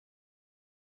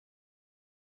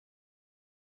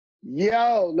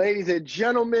Yo, ladies and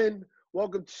gentlemen,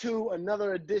 welcome to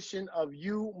another edition of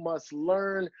You Must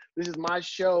Learn. This is my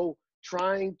show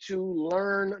trying to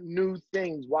learn new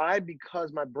things. Why?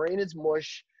 Because my brain is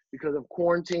mush, because of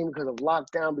quarantine, because of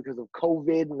lockdown, because of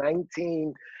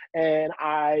COVID-19. And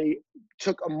I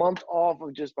took a month off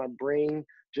of just my brain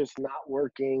just not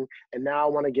working. And now I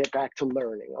want to get back to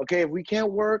learning. Okay, if we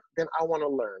can't work, then I want to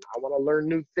learn. I want to learn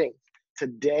new things.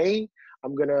 Today,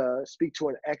 I'm going to speak to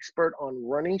an expert on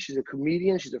running. She's a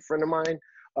comedian. She's a friend of mine.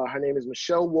 Her name is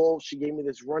Michelle Wolf. She gave me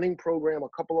this running program a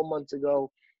couple of months ago,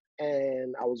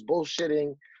 and I was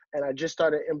bullshitting, and I just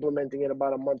started implementing it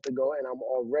about a month ago, and I'm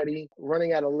already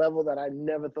running at a level that I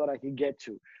never thought I could get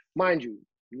to. Mind you,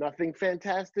 nothing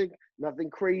fantastic,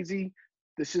 nothing crazy.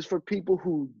 This is for people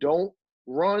who don't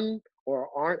run or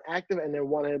aren't active and they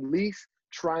want to at least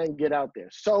try and get out there.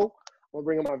 So I'm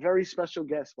bringing my very special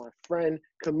guest, my friend,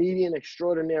 comedian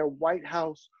extraordinaire, White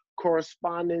House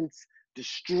correspondent,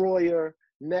 destroyer,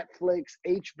 Netflix,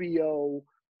 HBO,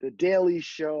 The Daily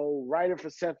Show, writer for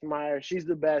Seth Meyers. She's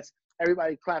the best.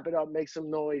 Everybody clap it up, make some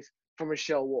noise for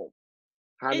Michelle Wolf.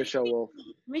 Hi, Michelle Wolf.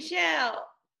 Michelle.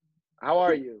 How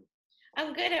are you?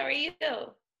 I'm good. How are you?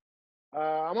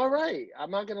 I'm all right.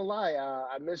 I'm not going to lie.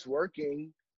 I miss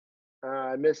working.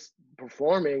 I miss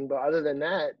performing. But other than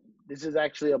that, this is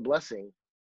actually a blessing.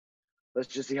 Let's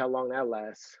just see how long that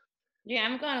lasts. Yeah,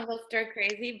 I'm going a little stir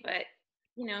crazy, but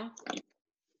you know.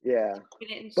 Yeah.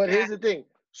 But here's the thing.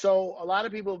 So a lot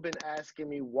of people have been asking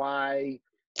me why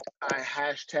I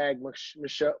hashtag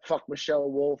fuck Michelle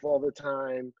Wolf all the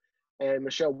time, and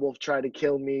Michelle Wolf tried to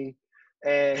kill me.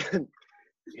 And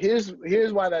here's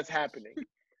why that's happening.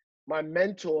 My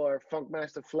mentor,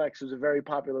 Funkmaster Flex, who's a very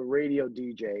popular radio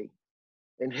DJ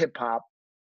in hip hop.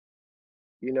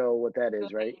 You know what that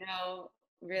is, right? I know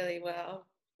really well.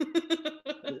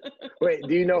 Wait,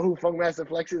 do you know who Funkmaster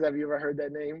Flex is? Have you ever heard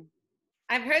that name?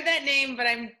 I've heard that name, but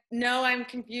I'm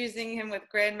confusing him with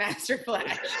Grandmaster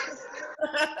Flash.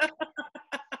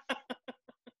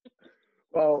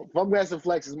 Well, Funkmaster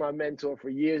Flex is my mentor for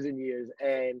years and years,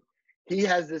 and he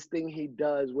has this thing he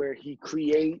does where he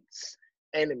creates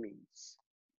enemies.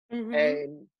 Mm-hmm.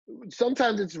 And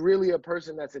sometimes it's really a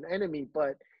person that's an enemy,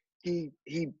 but he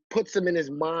puts them in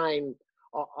his mind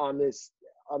on this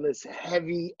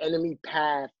heavy enemy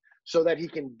path so that he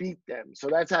can beat them. So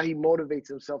that's how he motivates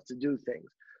himself to do things.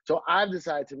 So I've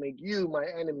decided to make you my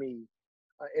enemy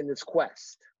in this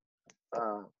quest.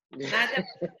 Not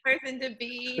the person to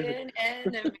be an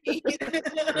enemy.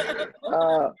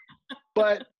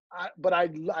 But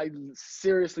I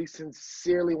seriously,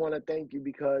 sincerely want to thank you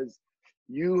because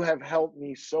you have helped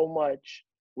me so much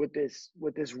with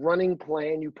this running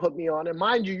plan you put me on. And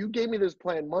mind you, you gave me this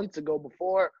plan months ago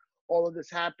before all of this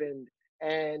happened,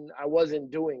 and I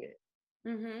wasn't doing it.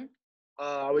 Mm-hmm.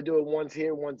 I would do it once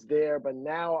here, once there, but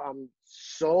now I'm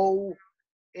so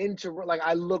into, like,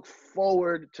 I look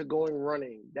forward to going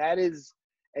running. That is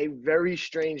a very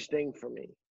strange thing for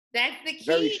me. That's the key.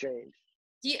 Very strange.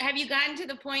 Have you gotten to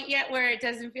the point yet where it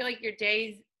doesn't feel like your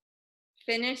day's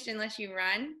finished unless you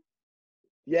run?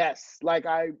 Yes, like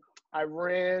I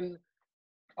ran.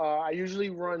 I usually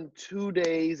run 2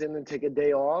 days and then take a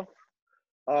day off.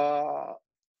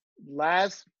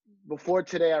 Before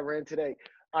today, I ran today.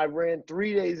 I ran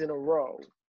 3 days in a row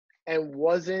and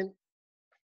wasn't,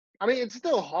 I mean, it's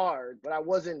still hard, but I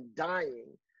wasn't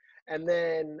dying. And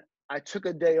then I took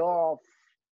a day off,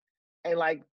 and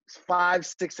like 5,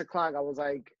 6 o'clock, I was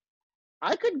like,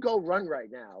 I could go run right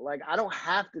now. Like, I don't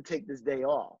have to take this day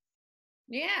off.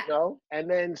 Yeah. You know? And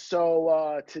then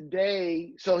so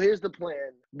today, so here's the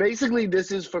plan. Basically,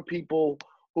 this is for people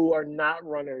who are not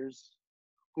runners,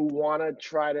 who want to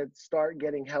try to start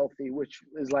getting healthy, which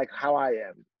is like how I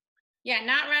am. Yeah,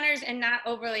 not runners and not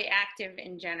overly active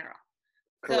in general.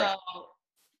 Correct. So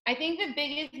I think the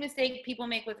biggest mistake people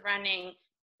make with running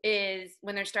is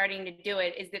when they're starting to do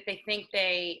it is that they think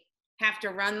they have to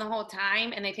run the whole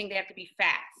time and they think they have to be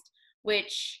fast,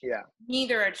 which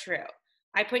neither are true.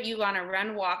 I put you on a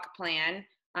run-walk plan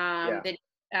that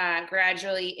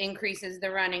gradually increases the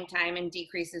running time and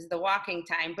decreases the walking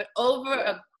time. But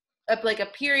over a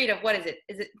period of, what is it?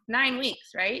 Is it 9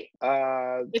 weeks, right?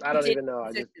 I don't even know.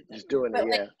 I'm just doing it,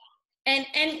 yeah.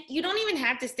 And you don't even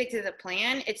have to stick to the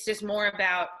plan. It's just more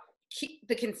about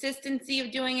the consistency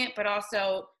of doing it, but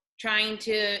also trying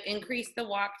to increase the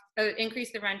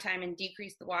run time and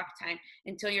decrease the walk time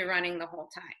until you're running the whole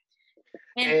time.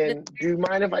 And do you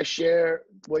mind if I share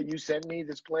what you sent me,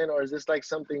 this plan, or is this like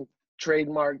something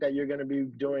trademark that you're going to be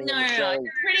doing in the show? No, it's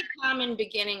a pretty common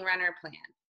beginning runner plan.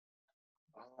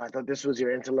 Oh, I thought this was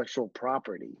your intellectual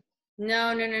property.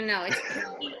 No.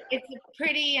 It's a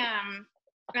pretty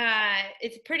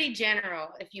It's pretty general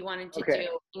if you wanted to Okay.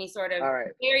 do any sort of All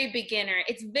right. very beginner.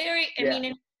 It's very, I Yeah. mean,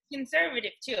 it's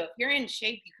conservative too. If you're in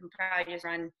shape, you can probably just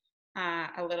run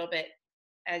a little bit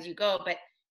as you go. But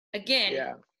again,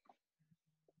 Yeah.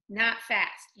 not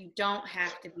fast. You don't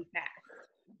have to be fast.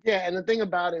 Yeah, and the thing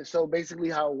about it, so basically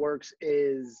how it works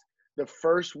is the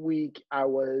first week I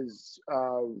was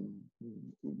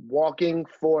walking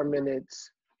 4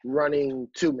 minutes, running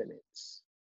 2 minutes,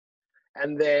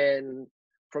 and then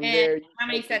from And there you how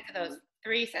many take sets of those?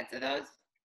 3 sets of those?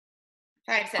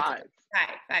 5 sets of five, those.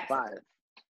 Five sets of five. those.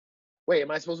 Wait,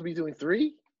 am I supposed to be doing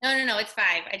 3? No, it's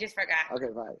 5. I just forgot.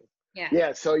 Okay, 5. Yeah.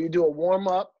 Yeah, so you do a warm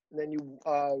up, then you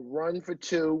run for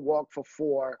 2, walk for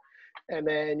 4, and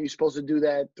then you're supposed to do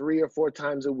that 3 or 4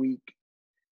 times a week.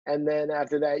 And then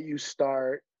after that, you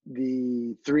start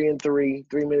the 3 and 3,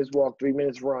 3 minutes walk, 3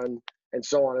 minutes run, and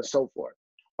so on and so forth.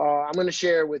 I'm going to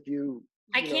share with you.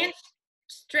 I can't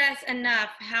stress enough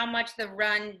how much the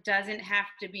run doesn't have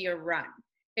to be a run.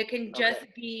 It can just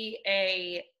be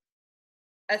a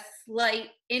slight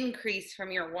increase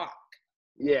from your walk.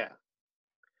 Yeah.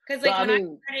 Because like I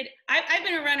started, I've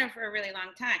been a runner for a really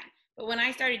long time. But when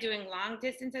I started doing long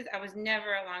distances, I was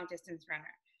never a long distance runner.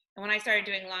 And when I started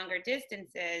doing longer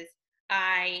distances,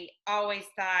 I always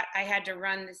thought I had to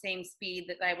run the same speed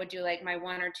that I would do like my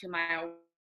 1 or 2 mile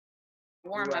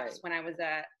warm-ups when I was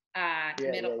a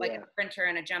like a sprinter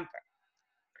and a jumper.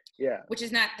 Yeah. Which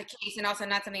is not the case, and also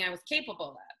not something I was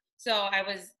capable of. So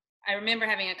I remember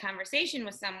having a conversation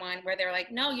with someone where they're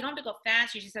like, no, you don't have to go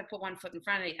fast, you just have to put one foot in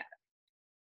front of the other.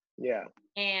 Yeah.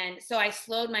 And so I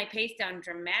slowed my pace down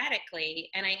dramatically,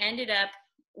 and I ended up,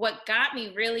 what got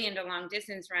me really into long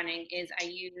distance running is I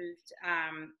used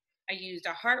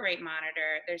a heart rate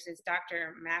monitor. There's this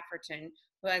Dr. Mafferton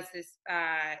who has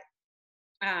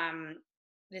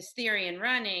this theory in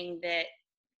running that,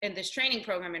 in this training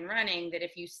program in running, that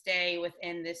if you stay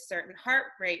within this certain heart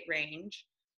rate range,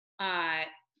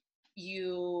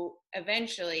 you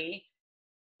eventually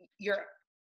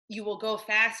you will go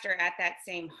faster at that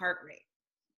same heart rate.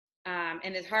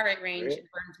 And this heart rate range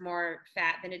burns more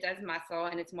fat than it does muscle,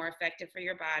 and it's more effective for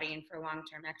your body and for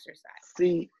long-term exercise.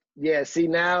 See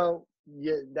now,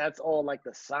 that's all like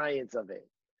the science of it.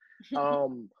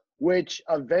 Which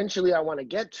eventually I want to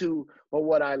get to, but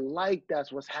what I like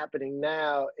that's what's happening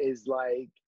now is like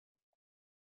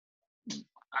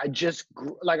I just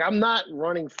like I'm not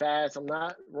running fast, I'm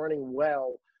not running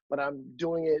well, but I'm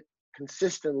doing it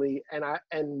consistently,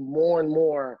 and more and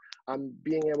more I'm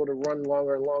being able to run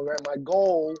longer and longer. And my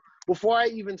goal, before I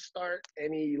even start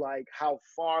any like how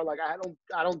far, like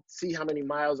I don't see how many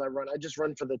miles I run. I just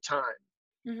run for the time,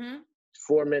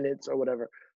 4 minutes or whatever.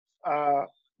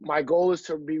 My goal is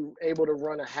to be able to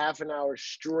run a half an hour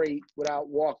straight without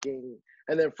walking.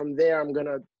 And then from there, I'm going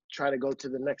to try to go to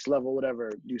the next level,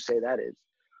 whatever you say that is.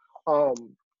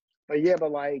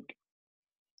 But like,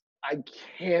 I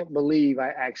can't believe I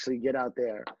actually get out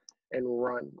there and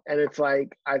run. And it's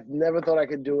like, I've never thought I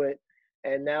could do it.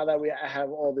 And now that I have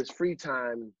all this free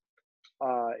time,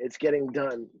 it's getting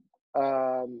done.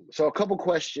 So a couple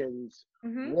questions.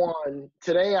 One,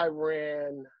 today I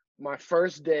ran my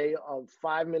first day of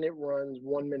 5-minute runs,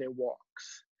 1-minute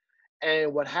walks.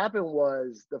 And what happened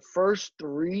was the first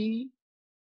 3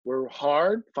 were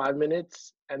hard, 5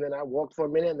 minutes, and then I walked for a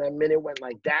minute, and that minute went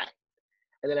like that,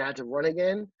 and then I had to run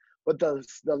again. But the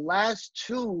last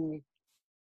 2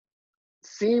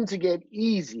 seemed to get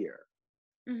easier.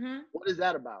 What is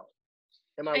that about?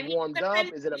 Am I warmed up?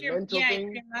 Is it a mental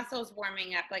thing? Your muscles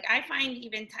warming up. Like I find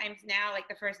even times now, like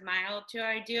the first mile or 2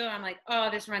 I do, I'm like, oh,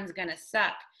 this run's gonna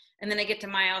suck. And then I get to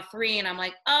mile 3 and I'm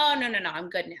like, oh, no, I'm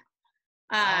good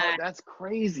now. That's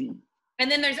crazy.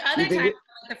 And then there's other times, like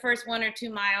the first 1 or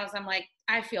 2 miles, I'm like,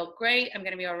 I feel great. I'm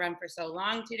going to be able to run for so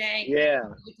long today. Yeah. I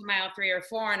get to mile 3 or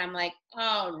 4 and I'm like,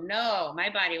 oh no, my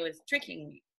body was tricking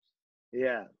me.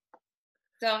 Yeah.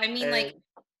 So, I mean, like,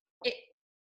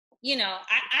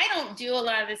 I don't do a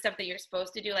lot of the stuff that you're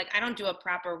supposed to do. Like, I don't do a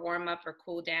proper warm up or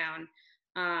cool down.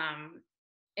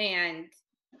 And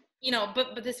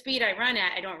but the speed I run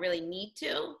at, I don't really need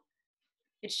to.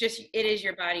 It's just, it is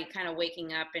your body kind of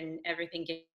waking up and everything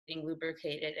getting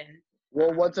lubricated and.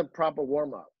 Well, what's a proper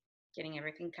warm up? Getting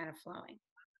everything kind of flowing.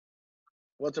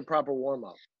 What's a proper warm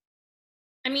up?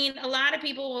 I mean, a lot of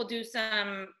people will do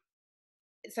some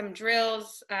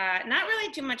drills, not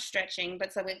really too much stretching,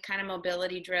 but some kind of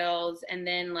mobility drills, and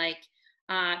then like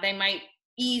they might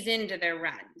ease into their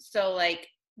run. So like,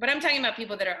 but I'm talking about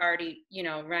people that are already,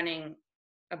 running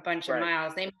a bunch of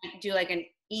miles. They might do like an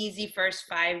easy first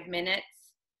 5 minutes,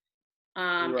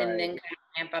 and then kind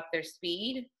of ramp up their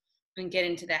speed and get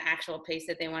into the actual pace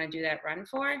that they want to do that run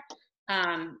for.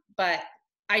 But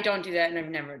I don't do that, and I've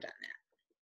never done that.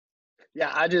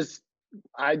 Yeah, I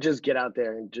just get out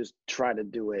there and just try to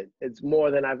do it. It's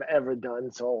more than I've ever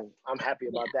done, so I'm happy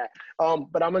about that.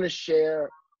 But I'm gonna share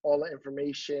all the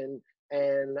information,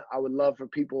 and I would love for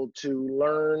people to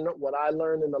learn what I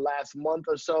learned in the last month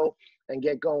or so and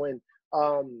get going.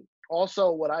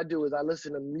 Also, what I do is I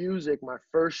listen to music my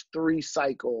first 3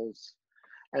 cycles,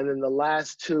 and then the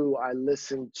last 2 I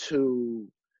listen to.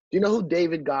 Do you know who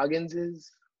David Goggins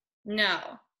is? No.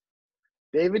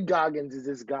 David Goggins is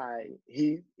this guy.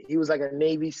 He was like a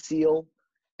Navy SEAL,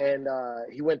 and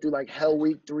he went through like Hell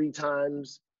Week 3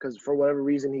 times because for whatever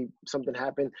reason something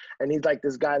happened. And he's like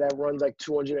this guy that runs like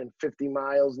 250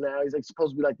 miles now. He's like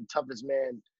supposed to be like the toughest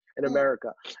man in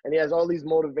America, and he has all these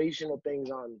motivational things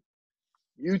on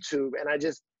YouTube. And I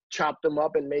just chopped them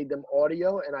up and made them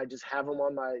audio, and I just have them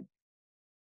on my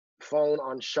phone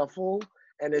on shuffle.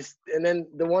 And then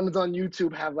the ones on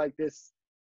YouTube have like this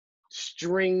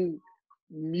string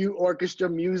orchestra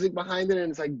music behind it, and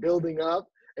it's like building up,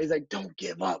 and he's like, don't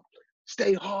give up,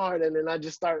 stay hard. And then I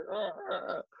just start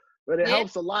but it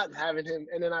helps a lot having him.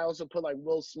 And then I also put like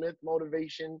Will Smith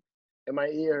motivation in my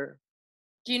ear.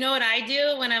 Do you know what I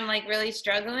do when I'm like really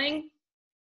struggling?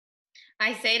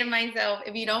 I say to myself,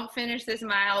 if you don't finish this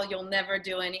mile, you'll never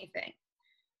do anything.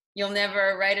 You'll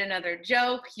never write another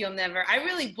joke. I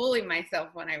really bully myself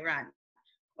when I run.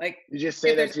 Like, you just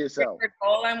say that to yourself. If there's a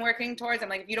goal I'm working towards, I'm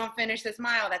like, if you don't finish this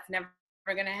mile, that's never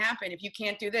going to happen. If you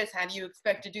can't do this, how do you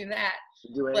expect to do that?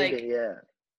 Do anything,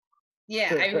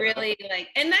 Yeah, I really like,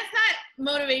 and that's not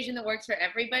motivation that works for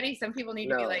everybody. Some people need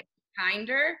to be like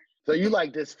kinder. So you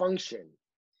like dysfunction?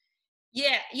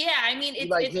 Yeah. I mean, it's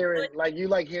you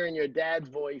like hearing your dad's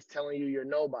voice telling you you're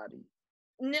nobody.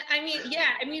 No,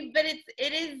 but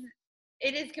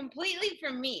it is completely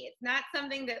from me. It's not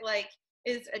something that like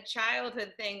is a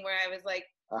childhood thing where I was like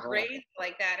raised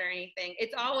like that or anything.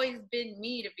 It's always been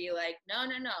me to be like, no.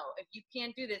 If you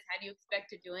can't do this, how do you expect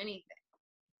to do anything?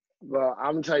 Well,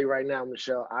 I'm gonna tell you right now,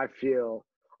 Michelle, I feel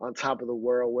on top of the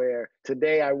world. Where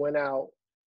today I went out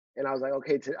and I was like,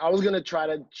 okay, I was gonna try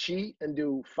to cheat and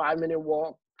do 5-minute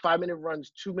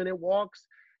runs, 2-minute walks.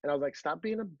 And I was like, stop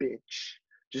being a bitch.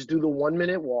 Just do the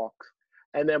 1-minute walk.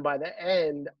 And then by the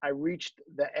end, I reached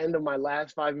the end of my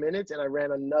last 5 minutes and I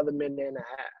ran another minute and a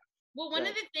half. Well, one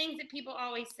of the things that people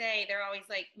always say, they're always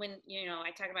like, when,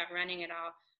 I talk about running at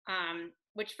all,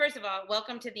 which first of all,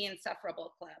 welcome to the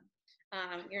Insufferable Club.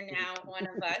 You're now one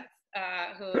of us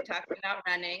who talks about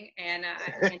running and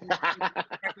every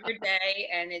day.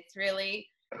 And it's really,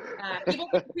 people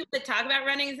that talk about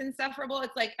running is insufferable.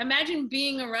 It's like, imagine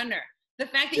being a runner. The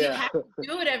fact that you have to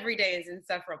do it every day is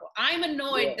insufferable. I'm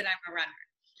annoyed that I'm a runner.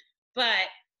 But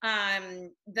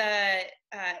the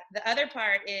other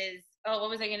part is, what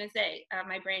was I going to say?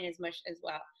 My brain is mush as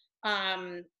well.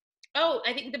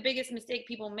 I think the biggest mistake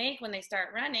people make when they start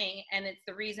running, and it's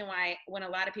the reason why when a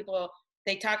lot of people,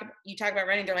 you talk about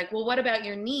running, they're like, well, what about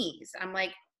your knees? I'm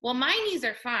like, well, my knees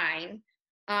are fine.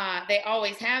 They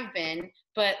always have been,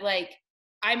 but like,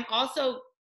 I'm also,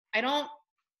 I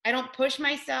don't push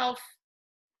myself.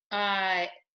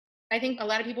 I think a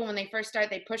lot of people, when they first start,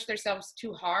 they push themselves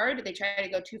too hard. They try to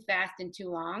go too fast and too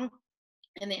long,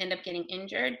 and they end up getting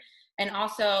injured. And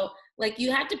also, like,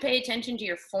 you have to pay attention to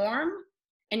your form,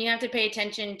 and you have to pay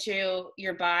attention to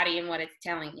your body and what it's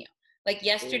telling you. Like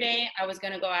yesterday, I was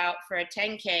going to go out for a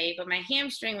 10K, but my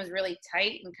hamstring was really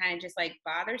tight and kind of just like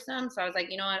bothersome. So I was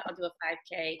like, you know what, I'll do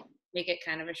a 5K, make it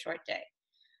kind of a short day.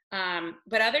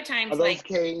 But other times, are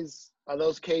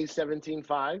those Ks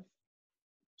 17.5?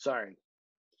 Sorry.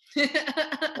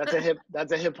 That's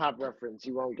a hip hop reference.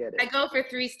 You won't get it. I go for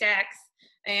 3 stacks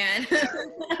and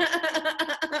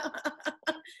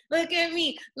look at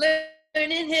me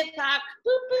learning hip hop.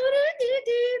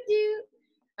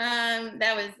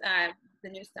 That was the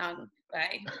new song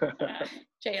by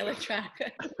Jay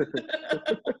Electronica.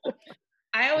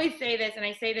 I always say this, and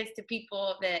I say this to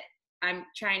people that I'm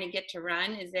trying to get to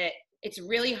run, is that it's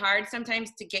really hard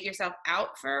sometimes to get yourself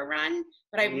out for a run,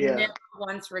 but I've never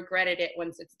once regretted it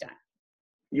once it's done.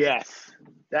 Yes,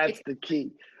 that's the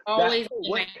key. Always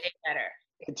make my day better.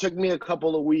 It took me a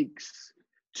couple of weeks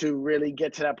to really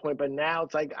get to that point, but now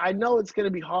it's like, I know it's going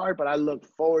to be hard, but I look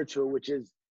forward to it, which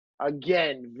is,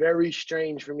 again, very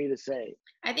strange for me to say.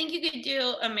 I think you could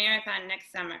do a marathon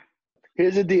next summer.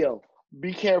 Here's the deal.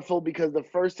 Be careful, because the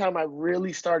first time I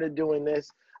really started doing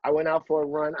this, I went out for a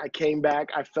run. I came back.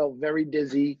 I felt very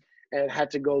dizzy and had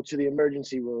to go to the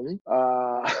emergency room,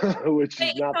 which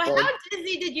is not fun. How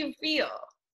dizzy did you feel?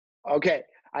 Okay.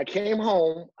 I came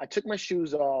home. I took my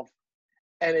shoes off,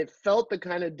 and it felt the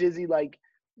kind of dizzy, like,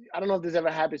 I don't know if this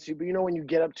ever happens to you, but you know when you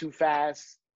get up too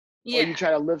fast or you Yeah.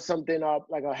 try to lift something up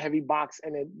like a heavy box,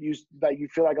 and you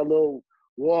feel like a little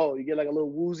whoa, you get like a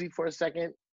little woozy for a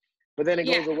second, but then it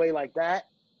Yeah. goes away like that.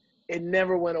 It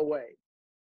never went away.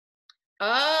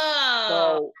 Oh.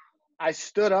 So I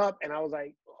stood up and I was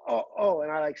like, oh,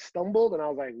 and I like stumbled and I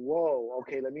was like, whoa,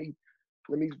 okay, let me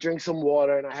drink some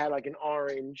water. And I had like an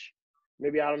orange.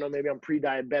 Maybe I don't know, maybe I'm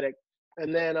pre-diabetic.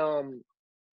 And then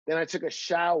I took a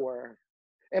shower.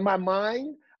 In my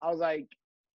mind, I was like,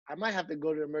 I might have to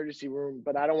go to the emergency room,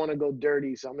 but I don't want to go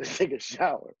dirty, so I'm gonna take a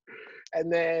shower.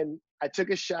 And then I took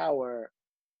a shower,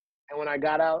 and when I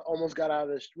got out, almost got out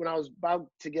of when I was about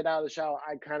to get out of the shower,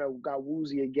 I kind of got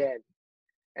woozy again.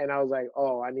 And I was like,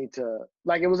 oh, I need to,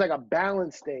 like, it was like a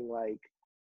balance thing.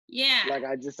 Yeah. Like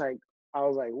I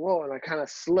was like, whoa, and I kind of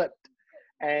slipped.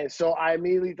 And so I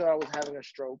immediately thought I was having a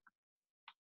stroke.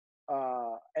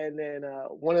 And then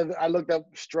I looked up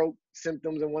stroke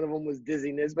symptoms, and one of them was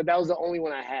dizziness, but that was the only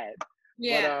one I had.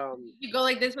 Yeah. But You go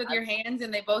like this with your hands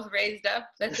and they both raised up.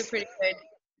 That's a pretty good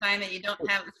sign that you don't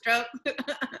have a stroke.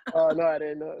 Oh no, I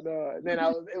didn't. No. And then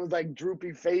it was like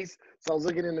droopy face, so I was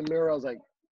looking in the mirror. I was like,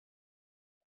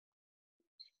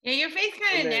 Yeah, your face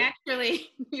kind of naturally,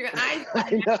 your eyes.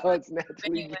 I know it's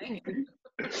naturally anyway. droopy.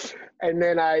 And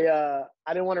then I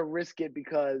didn't want to risk it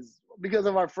because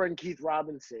of our friend Keith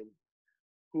Robinson,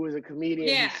 who is a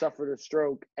comedian who suffered a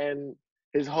stroke, and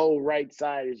his whole right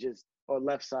side is just, or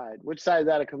left side. Which side is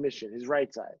out of commission? His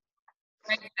right side.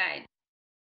 Right side.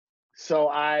 So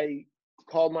I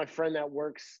called my friend that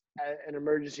works at an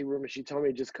emergency room, and she told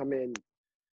me to just come in.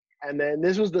 And then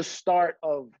this was the start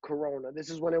of Corona. This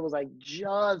is when it was like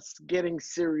just getting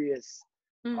serious.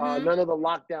 Mm-hmm. None of the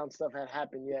lockdown stuff had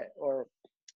happened yet, or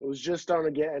it was just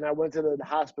starting to get. And I went to the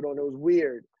hospital, and it was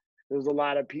weird. There was a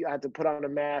lot of people. I had to put on a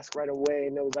mask right away,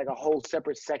 and there was like a whole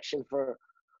separate section for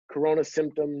Corona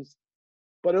symptoms.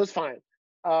 But it was fine.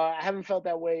 I haven't felt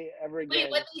that way ever again.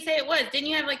 Wait, what did you say it was? Didn't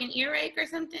you have like an earache or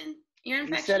something? Ear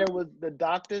infection? He said it was. The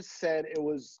doctors said it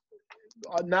was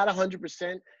not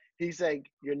 100%. He's like,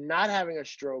 you're not having a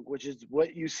stroke, which is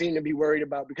what you seem to be worried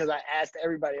about, because I asked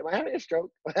everybody, am I having a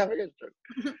stroke? Am I having a stroke?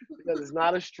 Because it's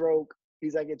not a stroke.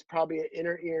 He's like, it's probably an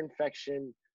inner ear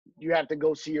infection. You have to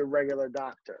go see your regular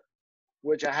doctor,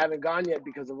 which I haven't gone yet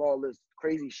because of all this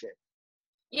crazy shit.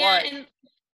 Yeah, and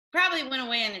probably went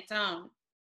away on its own.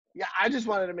 Yeah, I just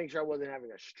wanted to make sure I wasn't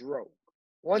having a stroke.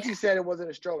 Once he said it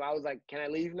wasn't a stroke, I was like, can I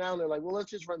leave now? And they're like, well,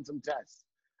 let's just run some tests.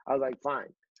 I was like,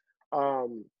 fine.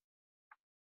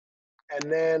 And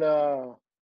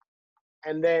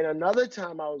then another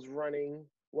time I was running,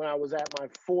 when I was at my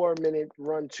 4-minute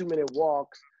run, 2-minute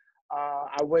walks,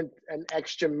 I went an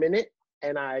extra minute,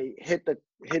 and I hit a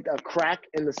crack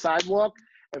in the sidewalk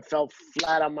and fell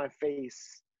flat on my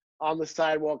face on the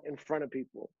sidewalk in front of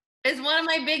people. It's one of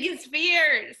my biggest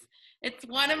fears. It's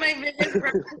one of my biggest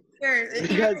fears.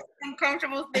 Because I'm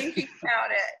uncomfortable thinking about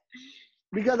it.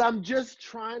 Because I'm just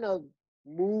trying to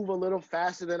move a little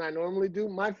faster than I normally do.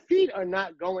 My feet are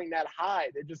not going that high.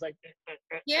 They're just like,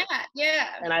 yeah.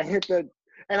 And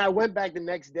I went back the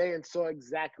next day and saw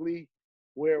exactly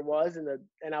where it was, and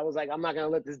I was like, I'm not gonna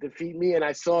let this defeat me. And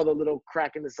I saw the little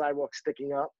crack in the sidewalk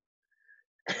sticking up.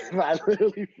 I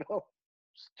literally fell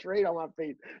straight on my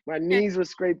face. My knees were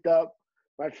scraped up.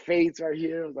 My face right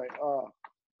here. I was like, oh.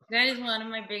 That is one of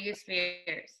my biggest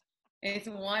fears. It's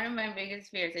one of my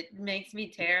biggest fears. It makes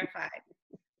me terrified.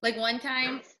 Like one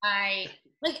time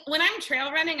when I'm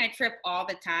trail running, I trip all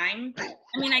the time. I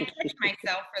mean, I catch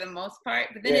myself for the most part,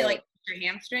 but then it like your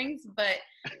hamstrings. But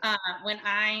when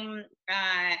I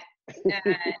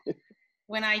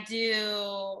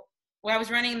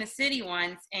was running in the city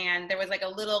once, and there was like a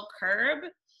little curb,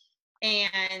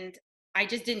 and I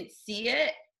just didn't see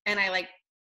it, and I like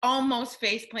almost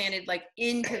face planted like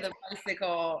into the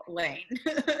bicycle lane.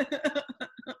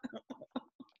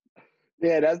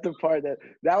 Yeah, that's the part that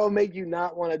will make you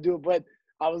not want to do it. But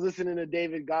I was listening to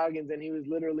David Goggins, and he was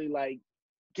literally like,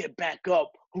 get back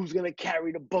up. Who's going to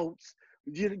carry the boats?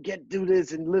 You do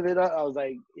this and live it up. I was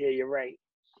like, yeah, you're right.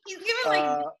 He's giving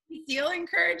like Navy SEAL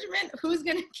encouragement. Who's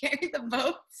going to carry the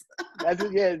boats? That's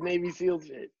it. Yeah, it's Navy SEAL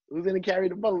shit. Who's going to carry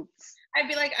the boats? I'd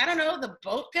be like, I don't know, the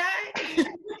boat guy?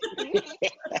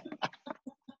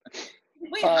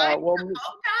 Wait, I'm the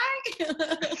boat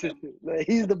guy?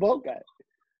 He's the boat guy.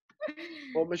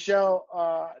 Well, Michelle,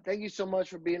 thank you so much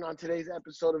for being on today's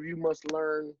episode of You Must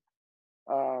Learn.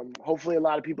 Hopefully a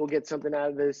lot of people get something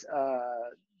out of this.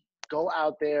 Go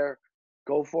out there,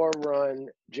 go for a run,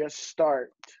 just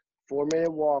start.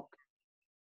 4-minute walk,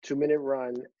 2-minute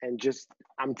run, and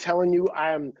I'm telling you,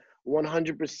 I am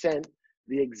 100%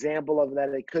 the example of that.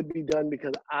 It could be done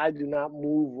because I do not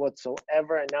move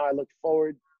whatsoever, and now I look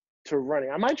forward to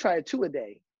running. I might try it 2 a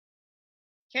day.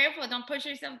 Careful, don't push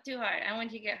yourself too hard. I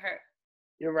want you to get hurt.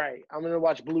 You're right. I'm gonna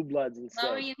watch Blue Bloods instead.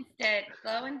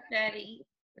 Slow and steady.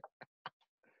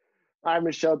 All right,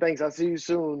 Michelle. Thanks. I'll see you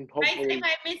soon. Hopefully.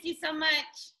 I miss you so much.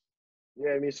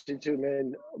 Yeah, I miss you too,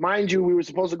 man. Mind you, we were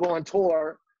supposed to go on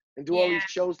tour and do all these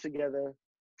shows together.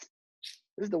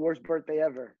 This is the worst birthday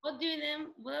ever. We'll do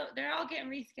them. They're all getting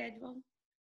rescheduled.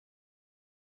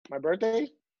 My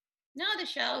birthday? No, the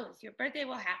shows. Your birthday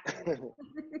will happen.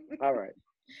 All right.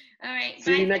 All right.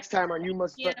 See you next time on You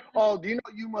Must Learn. Oh, do you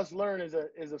know You Must Learn is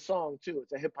a song too?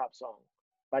 It's a hip hop song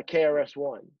by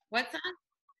KRS-One. What song?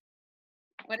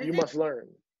 What is You it? Must Learn.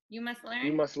 You Must Learn?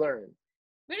 You Must Learn.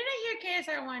 Where did I hear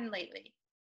KSR-One lately?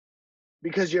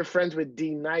 Because you're friends with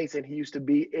D Nice and he used to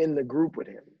be in the group with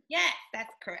him. Yes,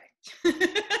 that's correct.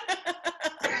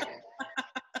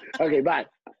 Okay, bye.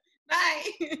 Bye.